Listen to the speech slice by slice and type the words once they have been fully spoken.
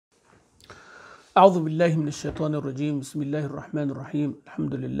أعوذ بالله من الشيطان الرجيم. بسم الله الرحمن الرحيم.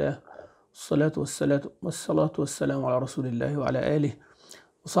 الحمد لله والصلاة والسلام على رسول الله وعلى آله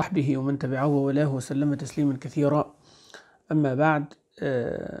وصحبه ومن تبعه وولاه وسلم تسليما كثيرا. أما بعد,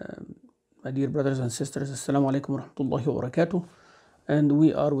 my dear brothers and sisters, السلام عليكم ورحمة الله وبركاته. And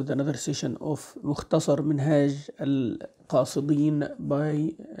we are with another session of مختصر منهاج القاصدين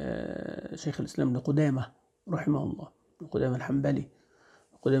by شيخ الإسلام ابن قدامة رحمه الله، ابن قدامة الحنبلي،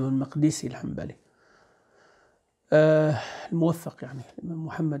 قدامة المقدسي الحنبلي، الموفق يعني الإمام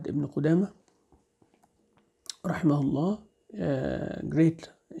محمد ابن قدامة رحمه الله, great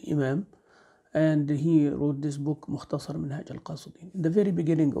imam, and he wrote this book مختصر منهاج القاصدين. In the very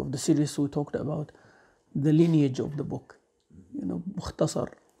beginning of the series we talked about the lineage of the book. مختصر,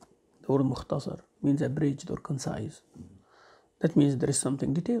 the word مختصر means abridged or concise. That means there is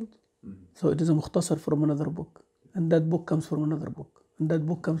something detailed. So it is a مختصر from another book, and that book comes from another book, and that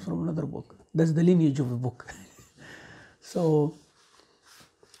book comes from another book. That's the lineage of the book. So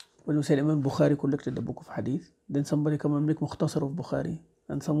when we say Imam Bukhari collected the book of hadith, then somebody come and make مختصر of Bukhari,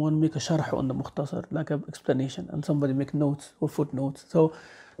 and someone make a sharh on the مختصر, like an explanation, and somebody make notes or footnotes. So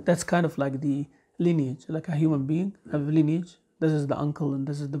that's kind of like the lineage, like a human being have a lineage. This is the uncle, and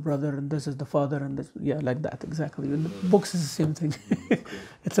this is the brother, and this is the father, and this, like that, exactly. And the books is the same thing.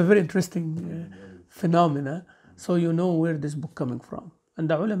 It's a very interesting phenomena. So you know where this book coming from. And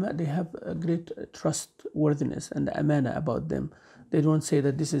the ulama, they have a great trustworthiness and amana about them. They don't say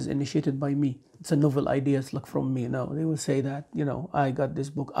that this is initiated by me. It's a novel idea, it's like from me. No, they will say that, I got this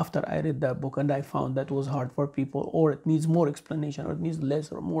book after I read that book and I found that was hard for people, or it needs more explanation, or it needs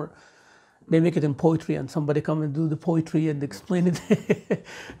less or more. They make it in poetry, and somebody come and do the poetry and explain it.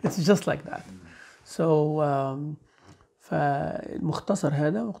 It's just like that. So فالمختصر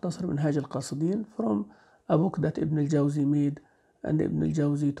هذا مختصر منهاج القاصدين from a book that Ibn al-Jawzi made, and Ibn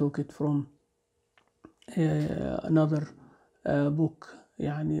al-Jawzi took it from another book.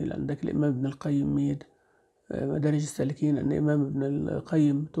 يعني عندك الإمام ابن القيم made مدارج السالكين, and Imam Ibn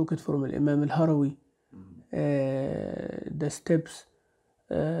al-Qayyim took it from الإمام الهروي, the steps,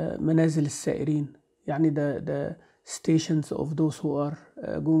 منازل السائرين, يعني the stations of those who are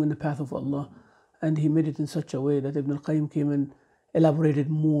going in the path of Allah. And he made it in such a way that Ibn al-Qayyim came and elaborated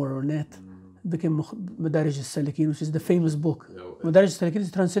more on it. Became مدارج السالكين, which is the famous book. مدارج السالكين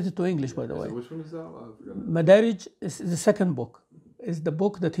is translated to English, by the way. So which one is that? مدارج is the second book. It's the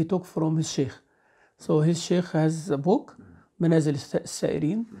book that he took from his sheikh. So his sheikh has a book, منازل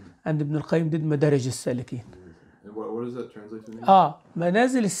السائرين, and Ibn al-Qayyim did مدارج السالكين. And what does that translate to in English?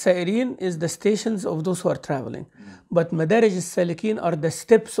 منازل السائرين is the stations of those who are traveling. But مدارج السالكين are the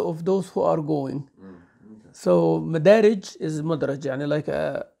steps of those who are going. So مدارج is مدرج, يعني like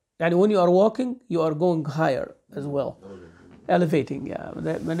يعني when you are walking, you are going higher as well. Elevating, yeah.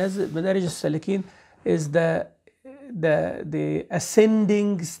 مدارج السالكين is the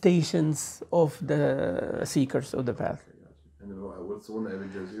ascending stations of the seekers of the path. And what's the one that Ibn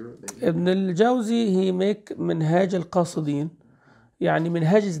al-Jawzi wrote? Ibn al-Jawzi, he make منهاج القاصدين. يعني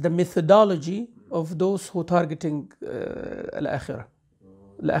منهاج is the methodology of those who targeting الآخرة.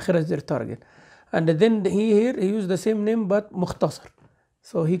 الآخرة is their target. And then he used the same name but مختصر.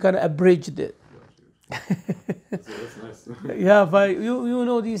 So he kind of abridged it. That's nice. Yeah, but you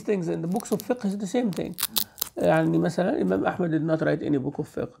know these things. In the books of fiqh is the same thing. يعني مثلا Imam Ahmad did not write any book of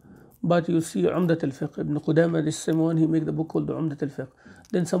fiqh, but you see عمدة الفقه, Ibn Qudamah, the same one, he make the book called the عمدة الفقه.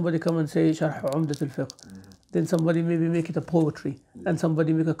 Then somebody come and say شرح عمدة الفقه. Then somebody maybe make it a poetry, and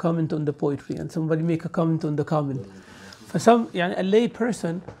somebody make a comment on the poetry, and somebody make a comment on the comment. For some, يعني a lay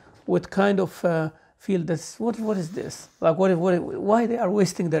person would kind of feel this, what is this? Like why they are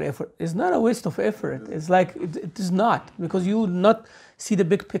wasting their effort? It's not a waste of effort. It's like it is not, because you would not see the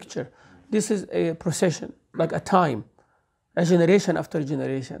big picture. This is a procession, like a time, a generation after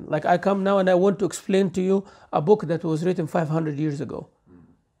generation. Like I come now and I want to explain to you a book that was written 500 years ago.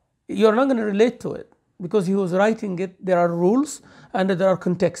 You're not going to relate to it, because he was writing it. There are rules and there are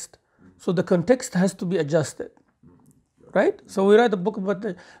context. So the context has to be adjusted. Right? So we write a book about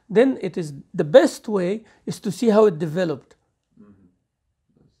that. Then it is the best way is to see how it developed.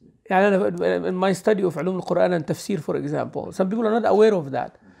 In my study of علوم القرآن and tafsir, for example, some people are not aware of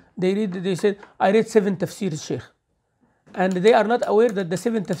that. They said, I read 7 tafsirs, Sheikh. And they are not aware that the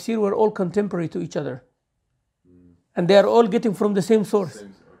 7 tafsir were all contemporary to each other. And they are all getting from the same source.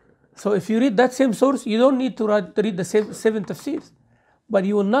 So if you read that same source, you don't need to read the 7 tafsirs. But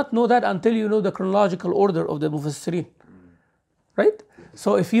you will not know that until you know the chronological order of the mufassirin. Right?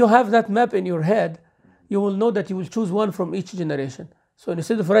 So if you have that map in your head, you will know that you will choose one from each generation. So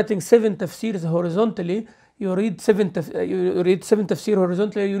instead of writing 7 tafsirs horizontally, you read seven tafsir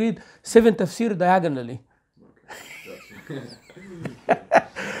horizontally, you read 7 tafsir diagonally.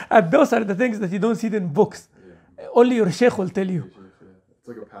 And those are the things that you don't see in books. Only your sheikh will tell you. It's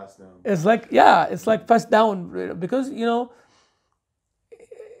like a pass down. It's like passed down, because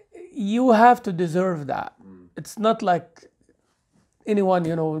you have to deserve that. It's not like anyone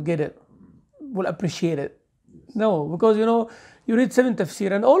will get it, will appreciate it. No, because you read 7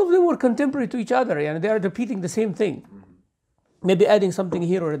 tafsir and all of them were contemporary to each other, and they are repeating the same thing, maybe adding something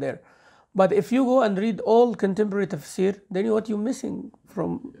here or there. But if you go and read all contemporary tafsir, then what you're missing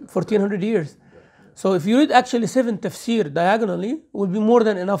from 1400 years. So if you read actually 7 tafsir diagonally, it will be more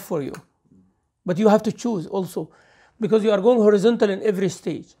than enough for you. But you have to choose also, because you are going horizontal in every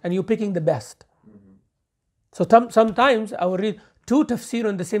stage and you're picking the best. So sometimes I will read 2 tafsir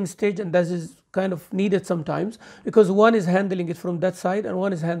on the same stage, and that is kind of needed sometimes, because one is handling it from that side and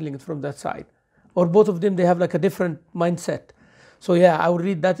one is handling it from that side, or both of them, they have like a different mindset. So I will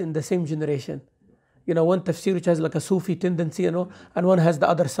read that in the same generation. One tafsir which has like a Sufi tendency, and one has the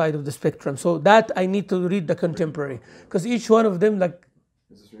other side of the spectrum. So that I need to read the contemporary, because each one of them like.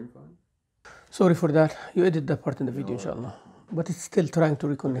 Is the stream fine? Sorry for that. You edit that part in the video, inshallah. But it's still trying to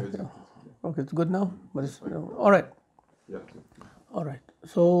reconnect. Okay, it's good now. But it's all right. Yeah. All right.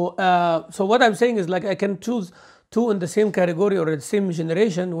 So what I'm saying is, like, I can choose 2 in the same category or the same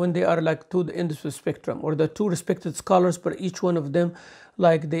generation when they are like 2 ends of the spectrum, or the 2 respected scholars, but each one of them,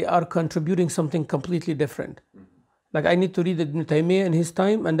 like, they are contributing something completely different. Like, I need to read Ibn Taymiyyah in his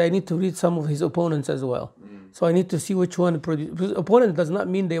time, and I need to read some of his opponents as well. So I need to see which one produce. Because opponent does not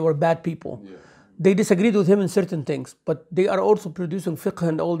mean they were bad people. They disagreed with him in certain things, but they are also producing fiqh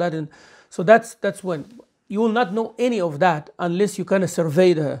and all that. And so that's when you will not know any of that unless you kind of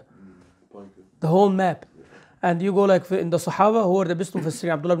survey the whole map. And you go like in the Sahaba, who are the best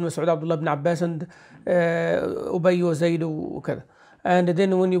mufassirin, Abdullah ibn Mas'ud, Abdullah ibn Abbas, and Ubay wa Zayd وكذا. And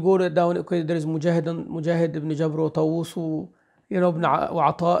then when you go down, okay, there is Mujahid ibn Jabr wa Tawus, ibn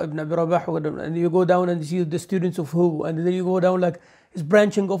Ata ibn Abi Rabah, and you go down and you see the students of who, and then you go down, like, it's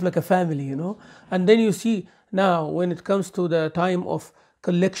branching off like a family, and then you see now when it comes to the time of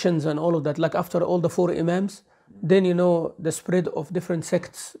collections and all of that, like after all the 4 imams, then the spread of different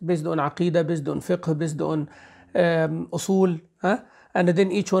sects based on aqidah, based on fiqh, based on usul, and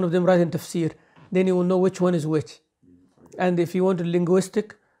then each one of them writing tafsir. Then you will know which one is which. And if you want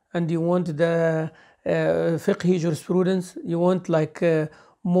linguistic, and you want the fiqhi jurisprudence, you want like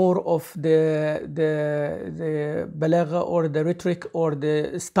more of the balagha or the rhetoric or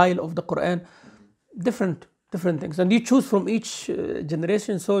the style of the Quran, different things, and you choose from each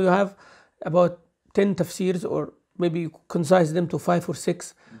generation. So you have about 10 tafsirs, or maybe you concise them to 5 or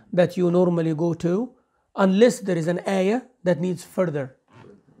 6 that you normally go to, unless there is an ayah that needs further.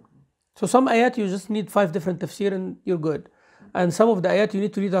 So some ayat you just need 5 different tafsir and you're good, and some of the ayat you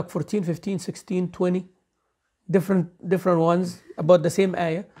need to read like 14, 15, 16, 20 different ones about the same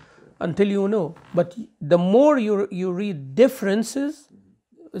ayah until you know. But the more you read differences,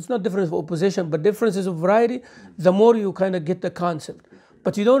 it's not difference of opposition, but differences of variety, the more you kind of get the concept.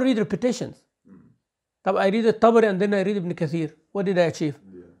 But you don't read repetitions. I read Tabari and then I read Ibn Kathir. What did I achieve?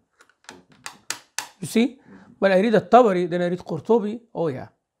 You see? But I read Tabari, then I read Qurtubi. Oh yeah.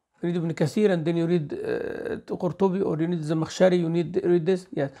 You read Ibn Kathir and then you read Qurtubi, or you need Zamakhshari, you need read this.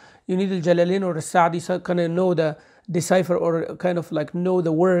 Yes. You need Al-Jalalain or Al-Sa'di, so kind of know the decipher, or kind of like know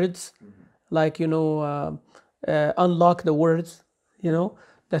the words, like, unlock the words,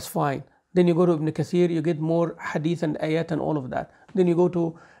 that's fine. Then you go to Ibn Kathir, you get more hadith and ayat and all of that. Then you go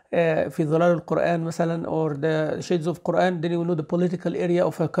to في ظلال القرآن مثلا, or the shades of Quran, then you know the political area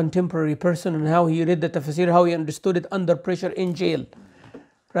of a contemporary person and how he read the tafsir, how he understood it under pressure in jail,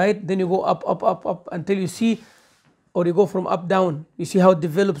 right? Then you go up until you see, or you go from up down, you see how it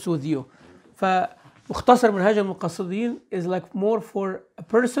develops with you. فمختصر منهاج المقصدين is like more for a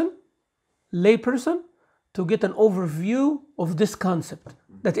person, lay person, to get an overview of this concept,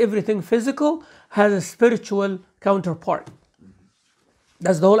 that everything physical has a spiritual counterpart.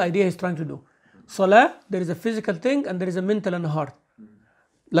 That's the whole idea he's trying to do. Salah, there is a physical thing and there is a mental and a heart.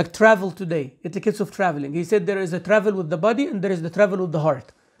 Like travel today, etiquettes of traveling. He said there is a travel with the body and there is the travel with the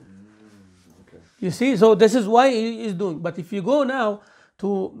heart. You see, so this is why he is doing. But if you go now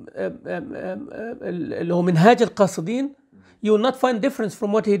to Minhaj al-Qasidin, you will not find difference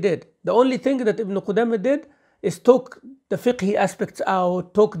from what he did. The only thing that Ibn Qudamah did is took the fiqhi aspects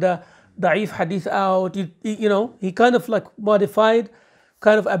out, took the da'if hadith out. He kind of like modified,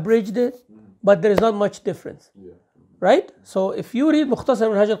 kind of abridged it, but there is not much difference. Right? So if you read Mukhtasar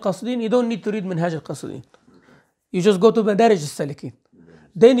Minhaj al-Qasidin, you don't need to read Minhaj al-Qasidin. You just go to Madarij al-Salikin.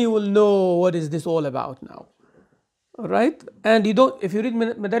 then you will know what is this all about now. All right? And you don't, if you read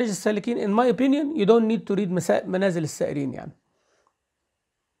Madarij al-Salikin, in my opinion, you don't need to read Manazil al-Sa'irin يعني.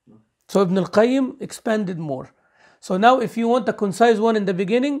 So Ibn al-Qayyim expanded more. So now if you want a concise one in the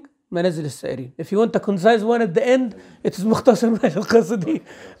beginning, Manazil al-Sa'irin. If you want a concise one at the end, it is Mukhtasar Manhaj al-Qasidi.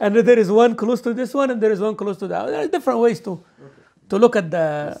 And there is one close to this one and there is one close to that. There are different ways to look at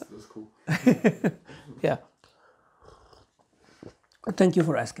the... That's cool. Yeah. Thank you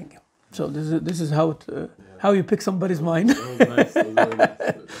for asking. So this is how you pick somebody's mind. That was nice. That was really nice.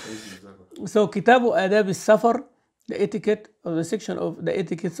 Thank you. So كتاب آداب السفر, the etiquette of the section of the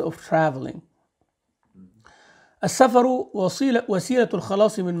etiquettes of traveling. السفر وسيلة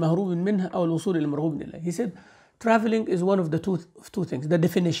الخلاص من مهروب منه أو الوصول إلى مرغوب إليه. He said traveling is one of the two things, the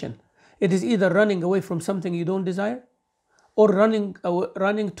definition. It is either running away from something you don't desire or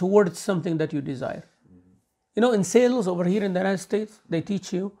running towards something that you desire. You know, in sales over here in the United States, they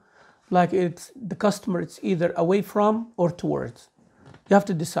teach you like it's the customer, it's either away from or towards. You have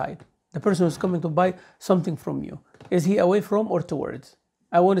to decide. The person who's coming to buy something from you, is he away from or towards?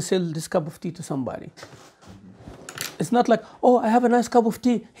 I want to sell this cup of tea to somebody. It's not like, oh, I have a nice cup of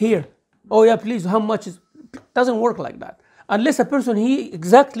tea here. Oh yeah, please, how much is... It doesn't work like that. Unless a person, he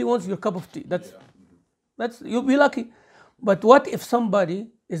exactly wants your cup of tea. That's you'll be lucky. But what if somebody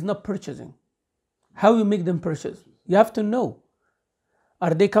is not purchasing? How you make them purchase? You have to know.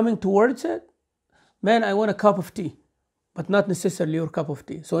 Are they coming towards it? Man, I want a cup of tea, but not necessarily your cup of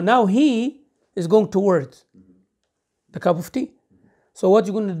tea. So now he is going towards the cup of tea. So what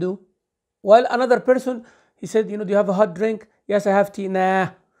you going to do? While another person, he said, you know, do you have a hot drink? Yes, I have tea. Nah,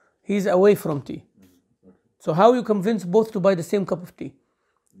 he's away from tea. So how you convince both to buy the same cup of tea?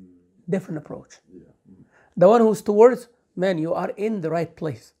 Different approach. The one who's towards, man, you are in the right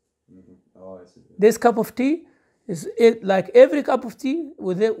place. Oh, I see. This cup of tea is it like every cup of tea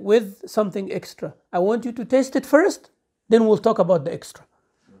with something extra. I want you to taste it first, then we'll talk about the extra.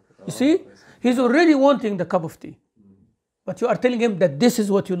 You see, he's already wanting the cup of tea, but you are telling him that this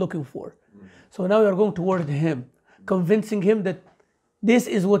is what you're looking for. So now you're going toward him, convincing him that this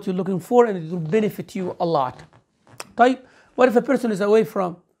is what you're looking for and it will benefit you a lot. Type, what if a person is away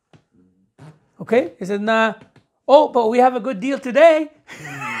from? Okay, he said, nah, oh, but we have a good deal today.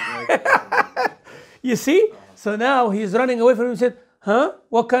 You see? So now he's running away from him. He said, huh?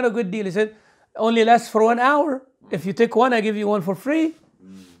 What kind of good deal? He said, only lasts for 1 hour. If you take one, I give you one for free.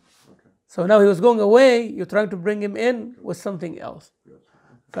 So now he was going away. You're trying to bring him in with something else.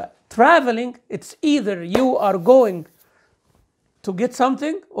 But traveling, it's either you are going to get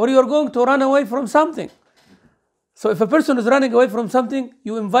something or you're going to run away from something. So if a person is running away from something,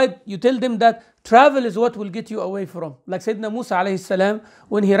 you tell them that travel is what will get you away from. Like Sayyidina Musa alayhi salam,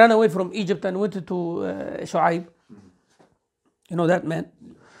 when he ran away from Egypt and went to Shu'aib, you know that man?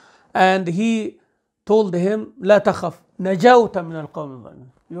 And he told him, لا تخف نجوت من القوم الظالمين.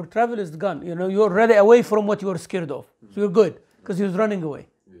 Your travel is gone. You know, you're already away from what you were scared of. So you're good because he was running away.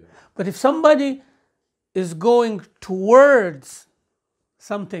 But if somebody is going towards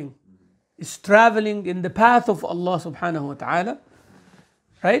something, is traveling in the path of Allah subhanahu wa ta'ala,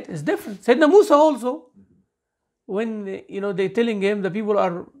 right? It's different. Sayyidina Musa also, when, you know, they're telling him the people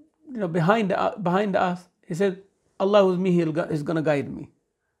are, you know, behind us, he said, Allah with me, he's going to guide me,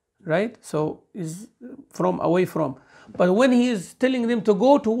 right? So is from away from. But when he is telling them to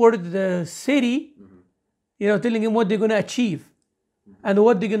go toward the city, you know, telling him what they're going to achieve and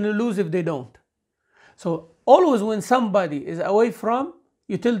what they're going to lose if they don't. So always when somebody is away from,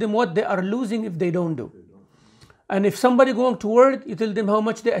 you tell them what they are losing if they don't do. And if somebody going toward, you tell them how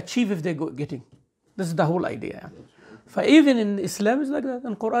much they achieve if they go getting. This is the whole idea. For even in Islam is like that,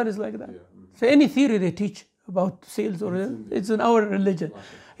 and Quran is like that. So any theory they teach about sales or it's in our religion.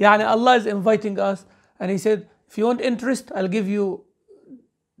 Yani Allah is inviting us and He said, if you want interest, I'll give you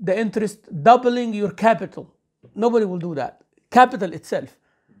the interest doubling your capital. Nobody will do that. Capital itself.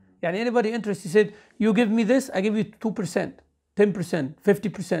 Yani anybody interested, He said, you give me this, I give you 2%. 10%,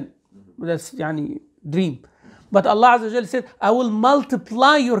 50%. That's yani dream. But Allah Azza wa Jalla said, I will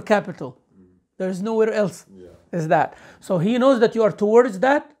multiply your capital. There is nowhere else. Is that. So He knows that you are towards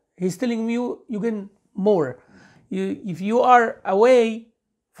that. He's telling you, you get more. If you are away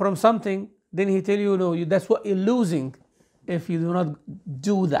from something, then He tell you, no, that's what you're losing if you do not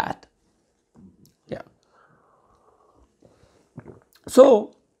do that. Yeah.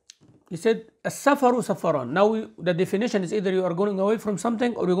 So He said, as-safaru safaran. Now the definition is either you are going away from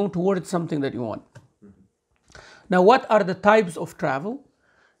something or you're going towards something that you want. Now what are the types of travel?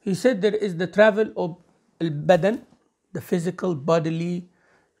 He said there is the travel of al-badan, the physical bodily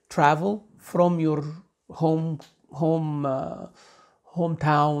travel from your home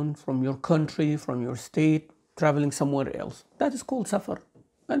hometown, from your country, from your state, traveling somewhere else. That is called safar.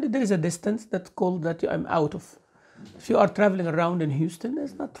 And there is a distance that's called that I'm out of. If you are traveling around in Houston,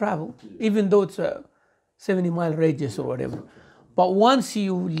 it's not travel, even though it's a 70-mile radius or whatever. But once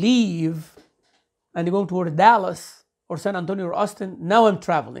you leave and you go toward Dallas or San Antonio or Austin, now I'm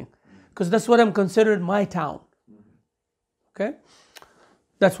traveling, because that's what I'm considered my town. Okay?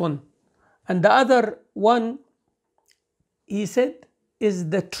 That's one. And the other one, he said, is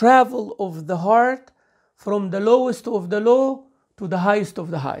the travel of the heart from the lowest of the low to the highest of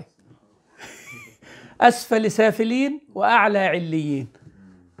the high. أسفل سافلين وأعلى عليين.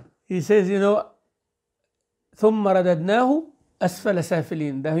 He says, ثم رددناه أسفل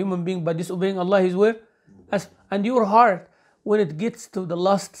سافلين. The human being, by disobeying Allah, is where? And your heart, when it gets to the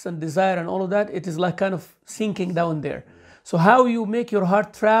lusts and desire and all of that, it is like kind of sinking down there. So how you make your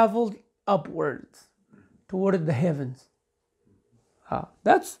heart travel upwards toward the heavens?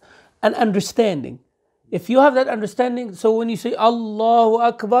 That's an understanding. If you have that understanding, so when you say Allahu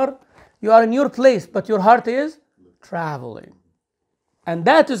Akbar, you are in your place, but your heart is traveling. And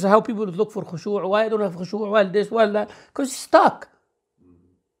that is how people look for khushu'. Why I don't have khushu'? Why this? Why that? Because you're stuck.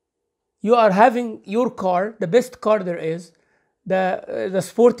 You are having your car, the best car there is, the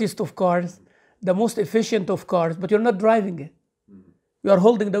sportiest of cars, the most efficient of cars, but you're not driving it. You are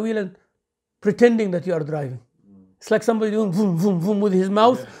holding the wheel and pretending that you are driving. It's like somebody doing vroom, vroom, vroom with his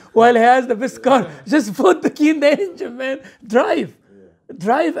mouth while he has the best car. Just put the key in the engine, man. Drive.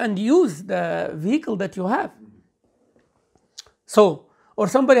 Drive and use the vehicle that you have. So, or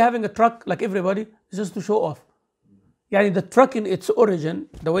somebody having a truck like everybody, just to show off. Yani the truck in its origin,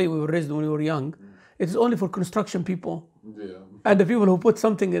 the way we were raised when we were young, it is only for construction people. And the people who put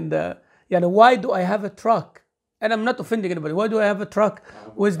something in the, why do I have a truck? And I'm not offending anybody. Why do I have a truck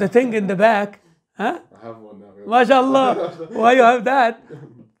with the thing in the back? Huh? I have one now. MashaAllah. Why you have that?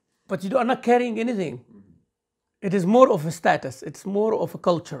 But you are not carrying anything. It is more of a status. It's more of a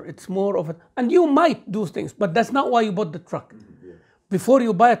culture. It's more of a... And you might do things, but that's not why you bought the truck. Before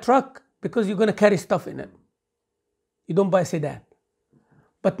you buy a truck, because you're going to carry stuff in it. You don't buy a sedan.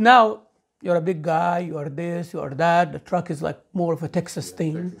 But now, you're a big guy, you are this, you are that. The truck is like more of a Texas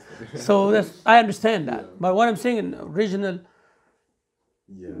thing. So I understand that. But what I'm saying in original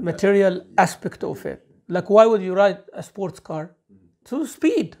material aspect of it. Like, why would you ride a sports car? To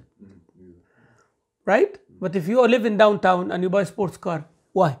speed. Right? But if you live in downtown and you buy a sports car,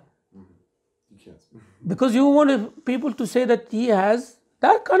 why? You can't. Because you want people to say that he has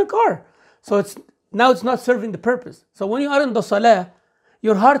that kind of car. So it's not serving the purpose. So when you are in the salah,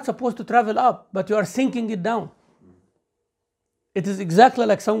 your heart's supposed to travel up, but you are sinking it down. It is exactly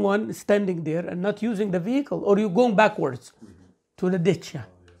like someone standing there and not using the vehicle, or you going backwards to the ditch.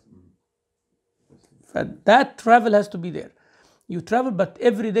 That travel has to be there. You travel, but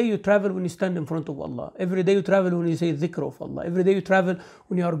every day you travel when you stand in front of Allah. Every day you travel when you say dhikr of Allah. Every day you travel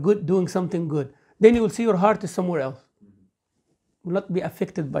when you are good, doing something good. Then you will see your heart is somewhere else. Will not be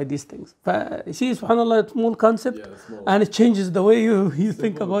affected by these things. You see, subhanAllah, a small concept, and it changes the way you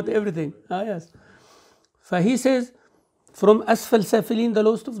think about everything. Yes. He says, from asfal safilin, the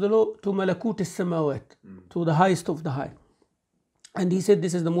lowest of the low, to malakut as-samawat, to the highest of the high. And he said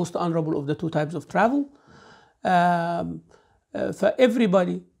this is the most honorable of the two types of travel. For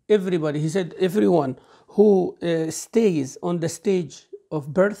everybody, he said, everyone who stays on the stage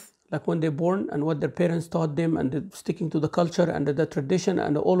of birth, like when they're born and what their parents taught them and sticking to the culture and the tradition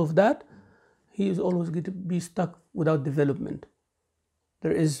and all of that, he is always going to be stuck without development.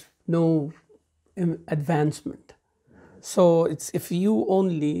 There is no advancement. So it's if you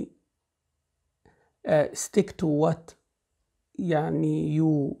only stick to what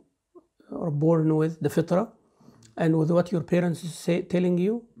you are born with, the fitrah, and with what your parents say, telling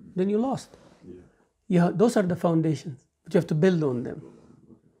you, then you lost. Those are the foundations, but you have to build on them.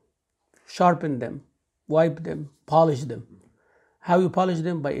 Sharpen them, wipe them, polish them. How you polish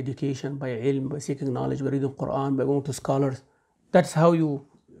them? By education, by ilm, by seeking knowledge, by reading Quran, by going to scholars. That's how you...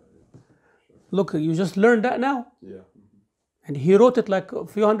 Look, you just learned that now. And he wrote it like a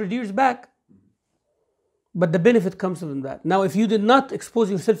few hundred years back. But the benefit comes from that. Now, if you did not expose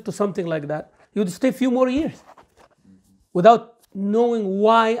yourself to something like that, you would stay a few more years without knowing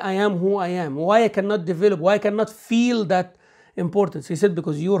why I am who I am, why I cannot develop, why I cannot feel that importance. He said,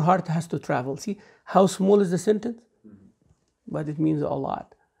 because your heart has to travel. See how small is the sentence? But it means a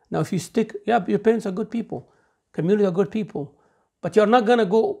lot. Now, if you stick, your parents are good people, community are good people, but you're not going to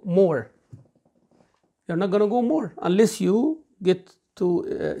go more. You're not going to go more unless you get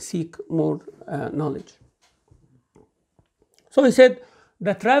to seek more knowledge. So he said,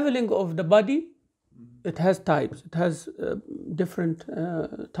 the traveling of the body It has types. It has different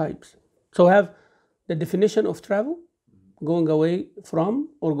types. So I have the definition of travel, going away from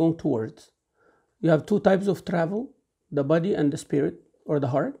or going towards. You have two types of travel, the body and the spirit or the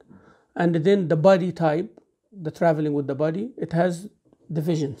heart. And then the body type, the traveling with the body, it has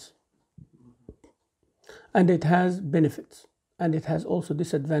divisions. And it has benefits. And it has also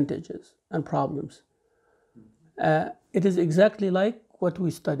disadvantages and problems. It is exactly like what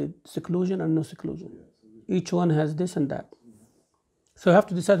we studied, seclusion and no seclusion. Each one has this and that. So you have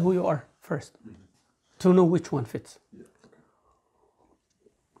to decide who you are first to know which one fits.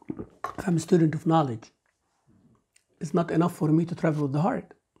 If I'm a student of knowledge, it's not enough for me to travel with the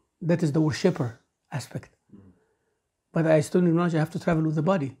heart. That is the worshipper aspect. But as a student of knowledge, I have to travel with the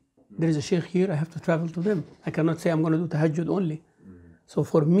body. There is a sheikh here, I have to travel to them. I cannot say I'm going to do tahajjud only. So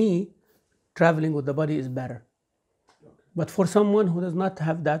for me, traveling with the body is better. But for someone who does not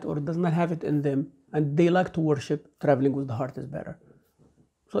have that or does not have it in them, and they like to worship, traveling with the heart is better.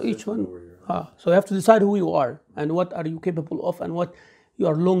 So each one, so you have to decide who you are and what are you capable of and what you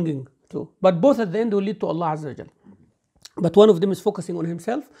are longing to. But both at the end will lead to Allah Azza wa Jal. But one of them is focusing on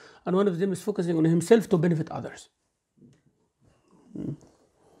himself and one of them is focusing on himself to benefit others.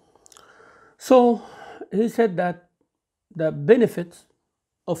 So he said that the benefits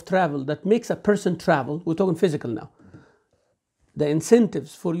of travel that makes a person travel, we're talking physical now, the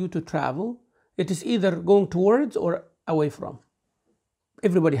incentives for you to travel, it is either going towards or away from.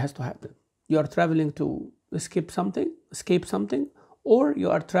 Everybody has to have them. You are traveling to escape something, or you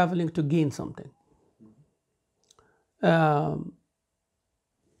are traveling to gain something.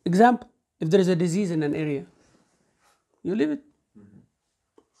 Example, if there is a disease in an area, you leave it.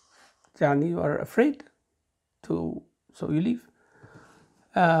 You are afraid to, so you leave.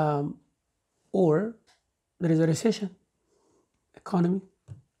 Or there is a recession, economy,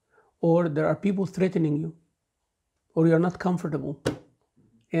 or there are people threatening you, or you are not comfortable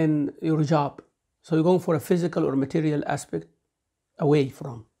in your job. So you're going for a physical or material aspect away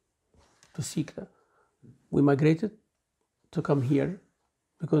from, to seek that. We migrated to come here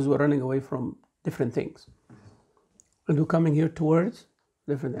because we're running away from different things. And we're coming here towards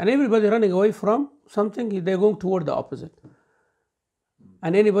different, and everybody running away from something, they're going toward the opposite.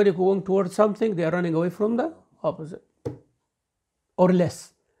 And anybody going towards something, they are running away from the opposite. Or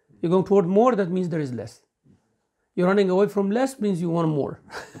less. You're going toward more, that means there is less. You're running away from less means you want more.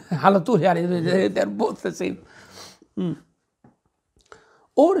 They're both the same.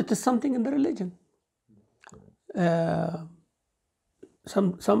 Or it is something in the religion.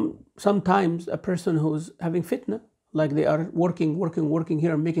 Sometimes a person who's having fitna, like they are working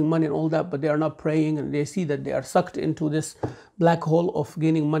here and making money and all that, but they are not praying, and they see that they are sucked into this black hole of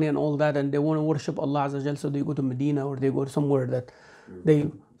gaining money and all that, and they want to worship Allah Azza wa Jal, so they go to Medina or they go somewhere that they,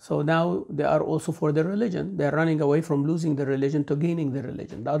 so now they are also for their religion. They are running away from losing their religion to gaining their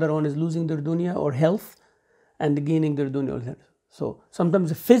religion. The other one is losing their dunya or health and gaining their dunya or health. So sometimes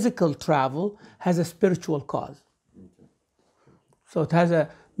the physical travel has a spiritual cause. So it has a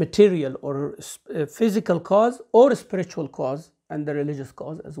material or a physical cause or a spiritual cause and the religious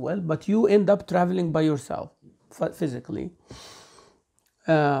cause as well. But you end up traveling by yourself physically.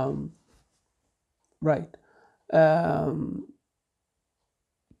 Right.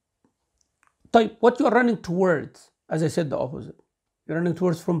 What you are running towards, as I said, the opposite. You're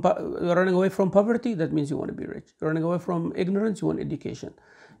running away from poverty, that means you want to be rich. You're running away from ignorance, you want education.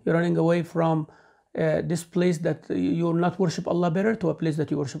 You're running away from this place that you will not worship Allah better to a place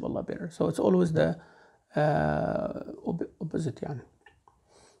that you worship Allah better. So it's always the opposite.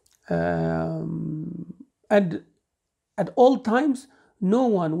 And at all times, no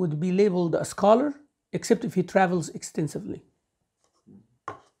one would be labeled a scholar except if he travels extensively.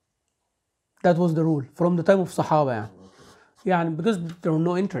 That was the rule from the time of Sahaba. Because there was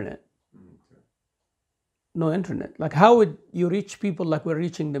no internet. No internet. Like how would you reach people like we're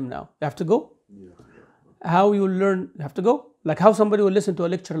reaching them now? You have to go. How you learn? You have to go. Like how somebody will listen to a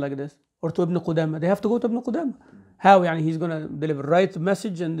lecture like this or to Ibn Qudama. They have to go to Ibn Qudama. How he's going to deliver right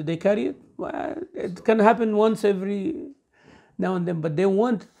message and they carry it? Well, it can happen once every now and then, but they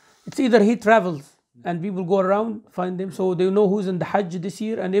want, it's either he travels and people go around, find them, so they know who's in the Hajj this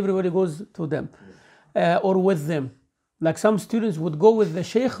year and everybody goes to them or with them. Like some students would go with the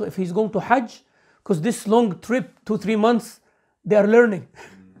Sheikh if he's going to Hajj, because this long trip, 2-3 months, they are learning.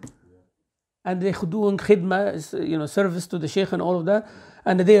 And they doing khidmah, service to the Sheikh and all of that.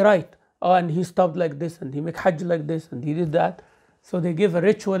 And they write, and he stopped like this, and he make Hajj like this, and he did that. So they give a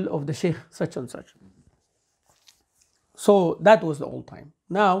ritual of the Sheikh, such and such. So that was the old time.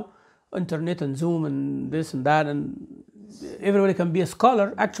 Now, internet and Zoom and this and that, and everybody can be a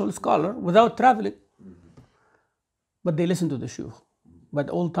scholar, actual scholar, without traveling. but they listen to the shuyukh. But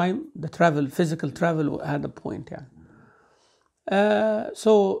all time, the travel, physical travel had a point, yeah.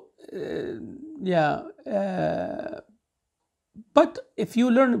 But if you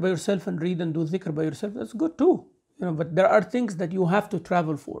learn by yourself and read and do dhikr by yourself, that's good too. But there are things that you have to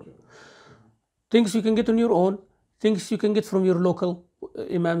travel for. Things you can get on your own, things you can get from your local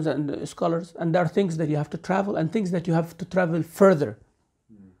imams and scholars, and there are things that you have to travel and things that you have to travel further.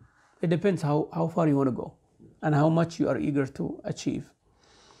 It depends how far you want to go and how much you are eager to achieve.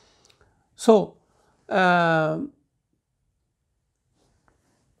 So, the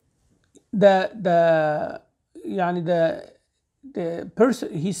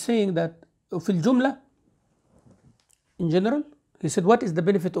person, he's saying that في الجملة, in general, he said, what is the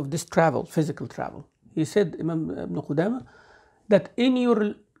benefit of this travel, physical travel? He said, Imam Ibn Qudama, that in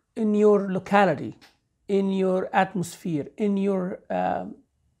your locality, in your atmosphere, in your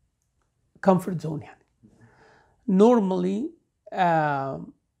comfort zone, normally the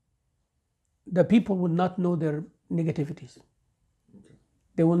people will not know their negativities.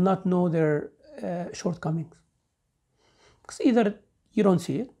 They will not know their shortcomings. Because either you don't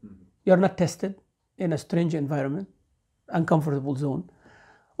see it, you're not tested in a strange environment, uncomfortable zone,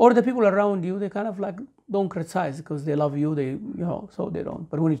 or the people around you, they kind of like don't criticize because they love you, so they don't.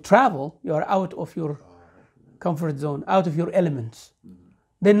 But when you travel, you are out of your comfort zone, out of your elements.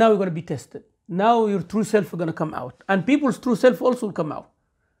 Then now you're going to be tested. Now your true self is going to come out. And people's true self also will come out.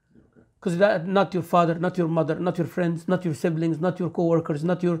 Because not your father, not your mother, not your friends, not your siblings, not your co-workers,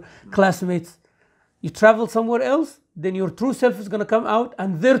 not your classmates. You travel somewhere else, then your true self is going to come out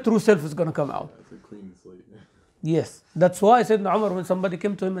and their true self is going to come out. It's a clean slate. Yes. That's why I said to Umar, when somebody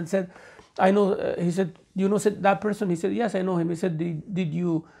came to him and said, I know, he said, do you know that person? He said, yes, I know him. He said, did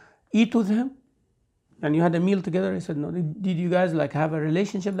you eat with him? And you had a meal together? He said, no. Did you guys like have a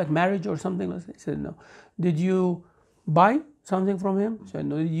relationship, like marriage or something? He said, no. Did you buy something from him? He said,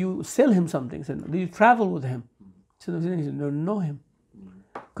 no. Did you sell him something? He said, no. Did you travel with him? He said, no, know him.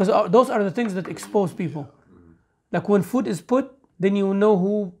 Because those are the things that expose people. Like when food is put, then you know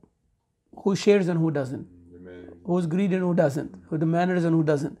who shares and who doesn't. Who's greedy and who doesn't. Who the manners and who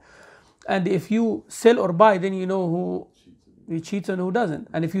doesn't. And if you sell or buy, then you know who cheats and who doesn't.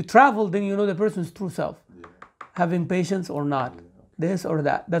 And if you travel, then you know the person's true self. Having patience or not. This or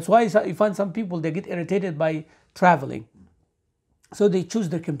that. That's why you find some people, they get irritated by traveling. So they choose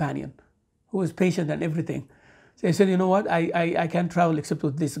their companion, who is patient and everything. So they said, you know what, I can't travel except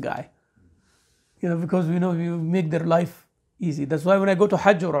with this guy. Because you make their life easy. That's why when I go to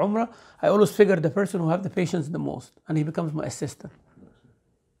Hajj or Umrah, I always figure the person who have the patience the most, and he becomes my assistant.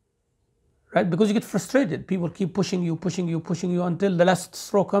 Right? Because you get frustrated. People keep pushing you until the last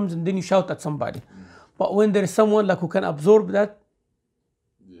straw comes and then you shout at somebody. But when there is someone like who can absorb that,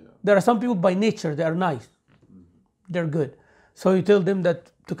 there are some people by nature, they are nice. They're good. So you tell them that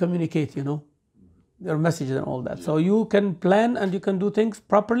to communicate, their messages and all that. So you can plan and you can do things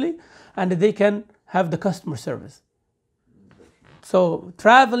properly and they can have the customer service. So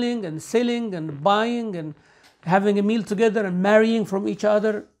traveling and selling and buying and having a meal together and marrying from each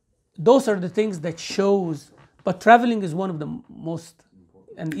other, those are the things that shows. But traveling is one of the most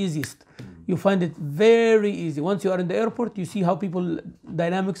and easiest. You find it very easy. Once you are in the airport, you see how people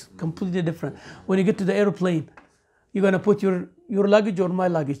dynamics completely different. When you get to the airplane, you're going to put your luggage or my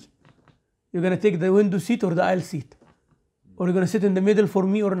luggage. You're going to take the window seat or the aisle seat. Or you're going to sit in the middle for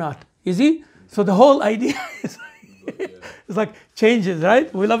me or not. You see? So the whole idea is it's like changes,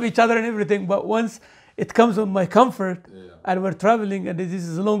 right? We love each other and everything, but once it comes on my comfort and we're traveling and this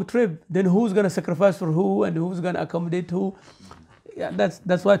is a long trip, then who's going to sacrifice for who and who's going to accommodate who? Yeah,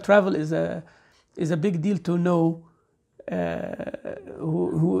 that's why travel is a big deal to know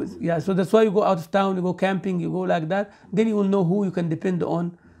who. So that's why you go out of town, you go camping, you go like that. Then you will know who you can depend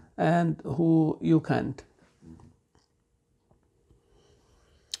on and who you can't.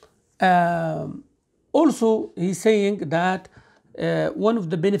 Also, he's saying that one of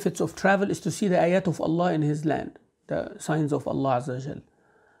the benefits of travel is to see the ayat of Allah in His land, the signs of Allah Azza wa Jal.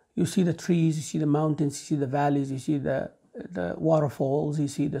 You see the trees, you see the mountains, you see the valleys, you see the waterfalls, you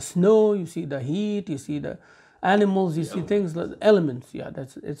see the snow, you see the heat, you see the animals, you see things, the elements. Yeah,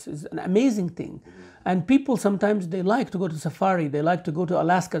 it's an amazing thing. And people sometimes they like to go to safari, they like to go to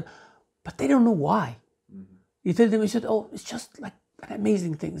Alaska, but they don't know why. You tell them, you said, oh, it's just like an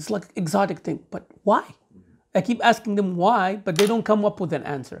amazing thing. It's like exotic thing, but why? I keep asking them why, but they don't come up with an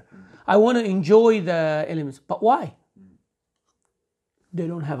answer. I want to enjoy the elements, but why? They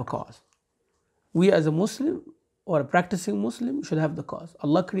don't have a cause. We as a Muslim or a practicing Muslim should have the cause.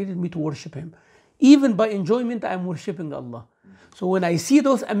 Allah created me to worship Him. Even by enjoyment, I am worshipping Allah. So when I see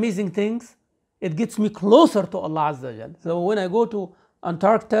those amazing things, it gets me closer to Allah Azza wa Jal. So when I go to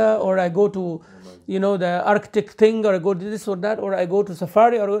Antarctica, or I go to, the Arctic thing, or I go to this or that, or I go to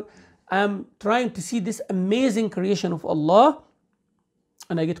safari, I'm trying to see this amazing creation of Allah,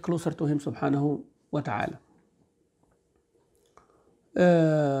 and I get closer to Him subhanahu wa ta'ala.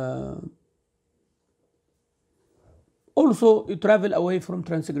 Also, you travel away from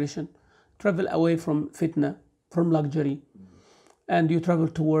transgression, travel away from fitna, from luxury, and you travel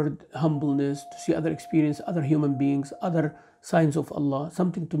toward humbleness, to see other experience, other human beings, other signs of Allah,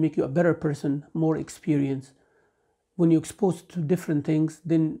 something to make you a better person, more experience. When you're exposed to different things,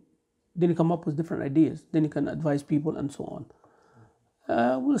 then you come up with different ideas, then you can advise people and so on.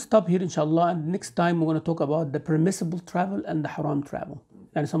 We'll stop here inshallah, and next time we're going to talk about the permissible travel and the haram travel.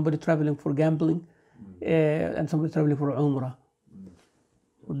 And somebody traveling for gambling, and somebody traveling for umrah.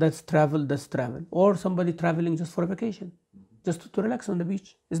 That's travel. Or somebody traveling just for a vacation, just to relax on the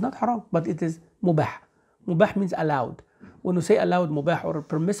beach. It's not haram, but it is mubah. Mubah means allowed. When we say allowed, mubah, or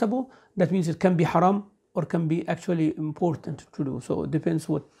permissible, that means it can be haram or can be actually important to do. So it depends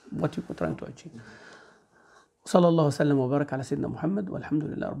what you're trying to achieve. صلى الله وسلم وبارك على سيدنا محمد والحمد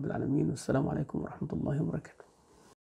لله رب العالمين والسلام عليكم ورحمة الله وبركاته.